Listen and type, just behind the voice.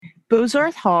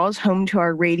Bozarth Hall is home to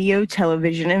our radio,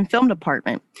 television, and film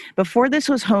department. Before this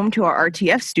was home to our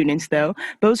RTF students, though,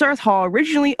 Bozarth Hall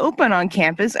originally opened on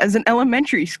campus as an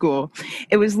elementary school.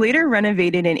 It was later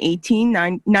renovated in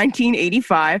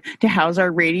 1985 to house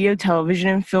our radio, television,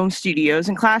 and film studios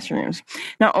and classrooms.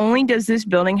 Not only does this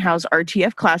building house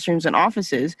RTF classrooms and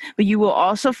offices, but you will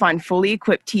also find fully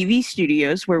equipped TV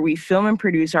studios where we film and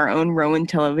produce our own Rowan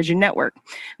television network.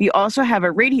 We also have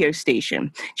a radio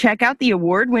station. Check out the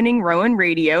award-winning Rowan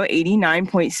Radio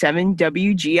 89.7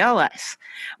 WGLS.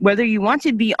 Whether you want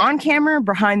to be on camera or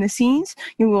behind the scenes,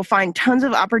 you will find tons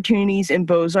of opportunities in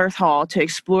Bozarth Hall to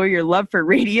explore your love for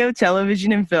radio,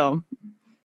 television, and film.